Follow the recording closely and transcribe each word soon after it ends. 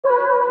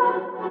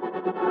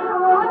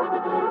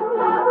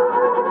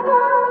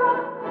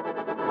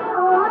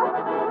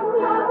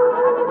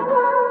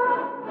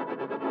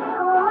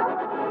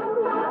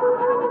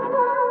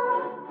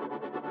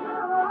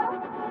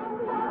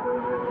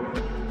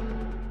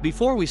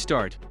Before we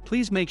start,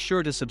 please make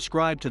sure to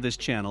subscribe to this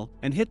channel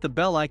and hit the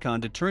bell icon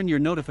to turn your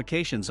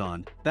notifications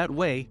on, that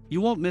way,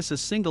 you won't miss a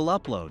single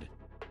upload.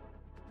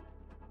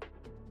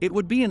 It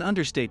would be an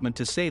understatement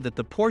to say that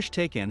the Porsche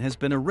Taycan has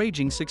been a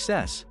raging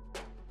success.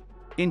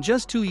 In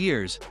just 2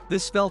 years,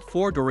 this svelte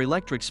 4-door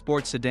electric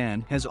sport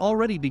sedan has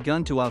already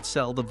begun to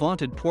outsell the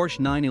vaunted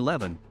Porsche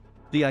 911,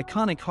 the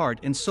iconic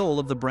heart and soul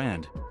of the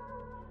brand.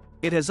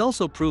 It has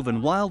also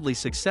proven wildly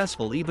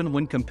successful even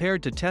when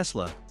compared to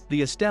Tesla,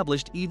 the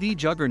established EV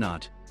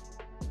juggernaut.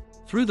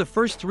 Through the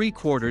first 3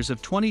 quarters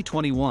of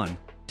 2021,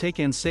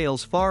 Taycan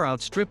sales far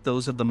outstripped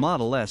those of the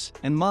Model S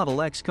and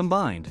Model X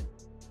combined.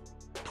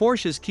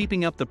 Porsche is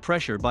keeping up the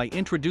pressure by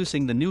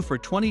introducing the new for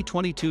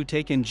 2022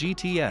 Taycan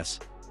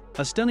GTS,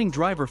 a stunning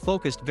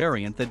driver-focused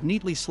variant that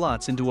neatly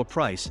slots into a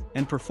price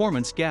and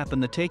performance gap in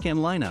the Taycan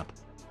lineup.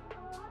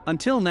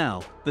 Until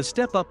now, the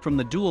step up from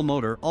the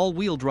dual-motor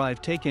all-wheel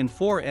drive Taycan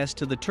 4S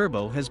to the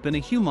turbo has been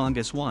a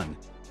humongous one.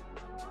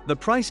 The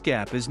price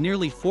gap is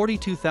nearly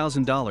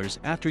 $42,000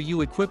 after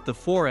you equip the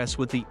 4S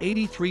with the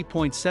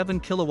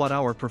 83.7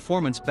 kWh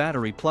performance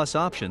battery plus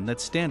option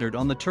that's standard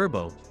on the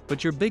turbo,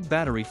 but your big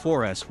battery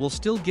 4S will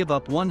still give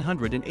up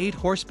 108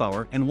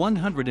 horsepower and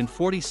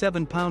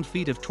 147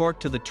 pound-feet of torque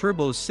to the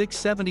turbo's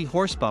 670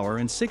 horsepower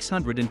and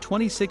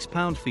 626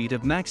 pound-feet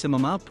of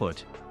maximum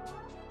output.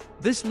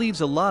 This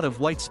leaves a lot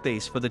of white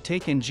space for the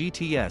Taycan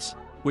GTS,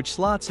 which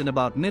slots in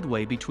about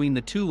midway between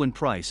the two in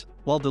price,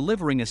 while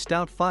delivering a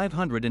stout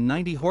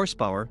 590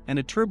 horsepower and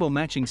a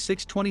turbo-matching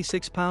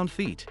 626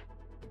 pound-feet.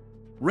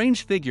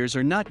 Range figures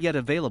are not yet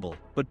available,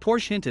 but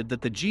Porsche hinted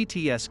that the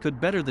GTS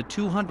could better the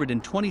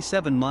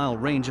 227-mile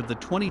range of the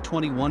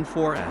 2021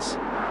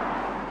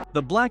 4S.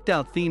 The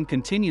blacked-out theme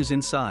continues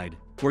inside,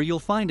 where you'll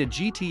find a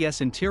GTS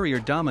interior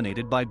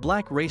dominated by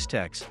black race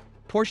text,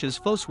 Porsche's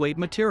faux suede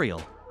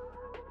material.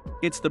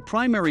 It's the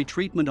primary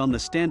treatment on the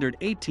standard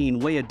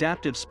 18-way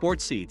adaptive sport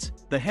seats,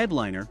 the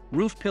headliner,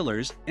 roof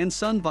pillars, and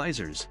sun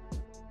visors.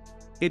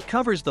 It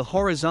covers the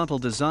horizontal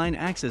design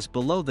axis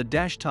below the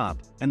dash top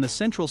and the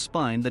central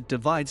spine that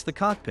divides the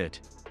cockpit.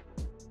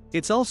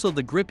 It's also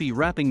the grippy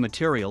wrapping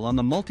material on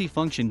the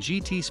multifunction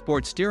GT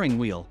Sport steering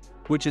wheel,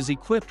 which is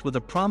equipped with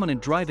a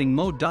prominent driving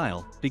mode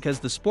dial because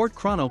the Sport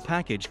Chrono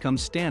package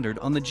comes standard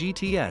on the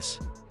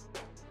GTS.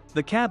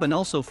 The cabin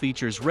also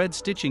features red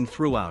stitching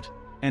throughout,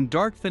 and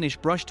dark finish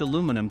brushed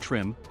aluminum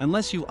trim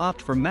unless you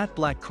opt for matte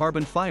black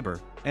carbon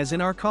fiber, as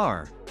in our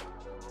car.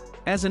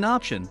 As an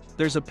option,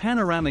 there's a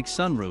panoramic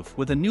sunroof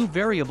with a new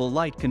variable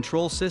light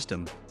control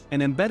system,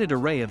 an embedded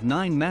array of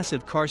 9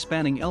 massive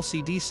car-spanning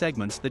LCD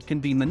segments that can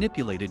be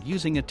manipulated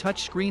using a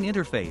touchscreen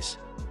interface.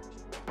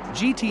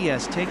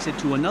 GTS takes it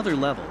to another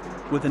level,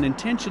 with an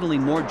intentionally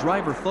more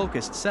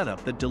driver-focused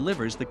setup that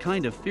delivers the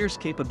kind of fierce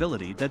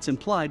capability that's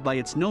implied by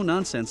its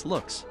no-nonsense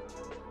looks.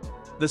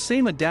 The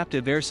same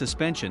adaptive air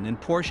suspension and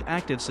Porsche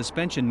Active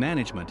Suspension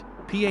Management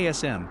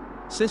 (PASM)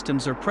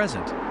 systems are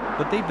present,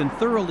 but they've been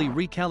thoroughly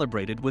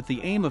recalibrated with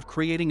the aim of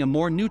creating a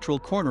more neutral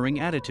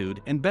cornering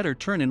attitude and better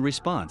turn-in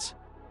response.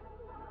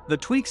 The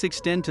tweaks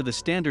extend to the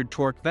standard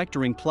Torque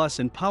Vectoring Plus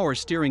and Power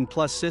Steering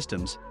Plus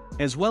systems,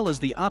 as well as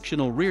the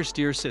optional rear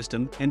steer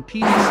system and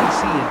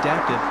PVCC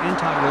adaptive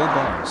anti-roll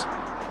bars.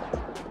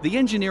 The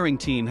engineering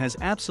team has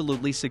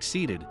absolutely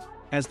succeeded,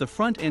 as the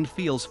front end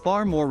feels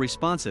far more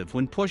responsive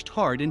when pushed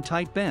hard in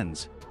tight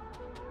bends.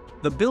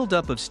 The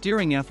buildup of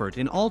steering effort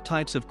in all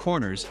types of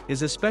corners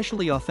is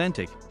especially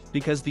authentic,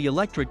 because the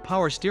electric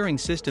power steering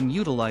system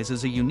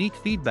utilizes a unique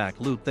feedback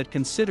loop that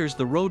considers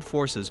the road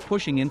forces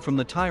pushing in from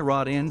the tie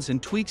rod ends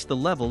and tweaks the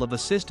level of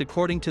assist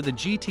according to the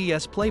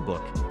GTS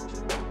playbook.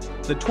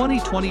 The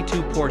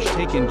 2022 Porsche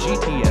Taycan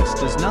GTS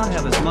does not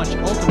have as much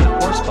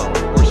ultimate horsepower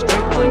or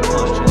straight-line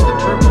punch as the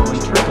Turbo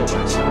and Turbo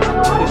S,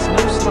 but it's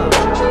no slouch,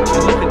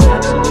 and you can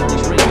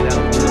absolutely bring it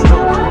out when the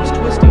road turns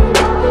twisty.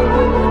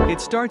 It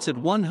starts at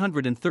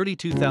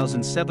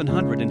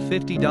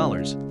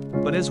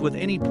 $132,750, but as with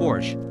any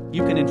Porsche,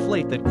 you can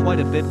inflate that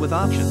quite a bit with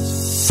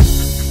options.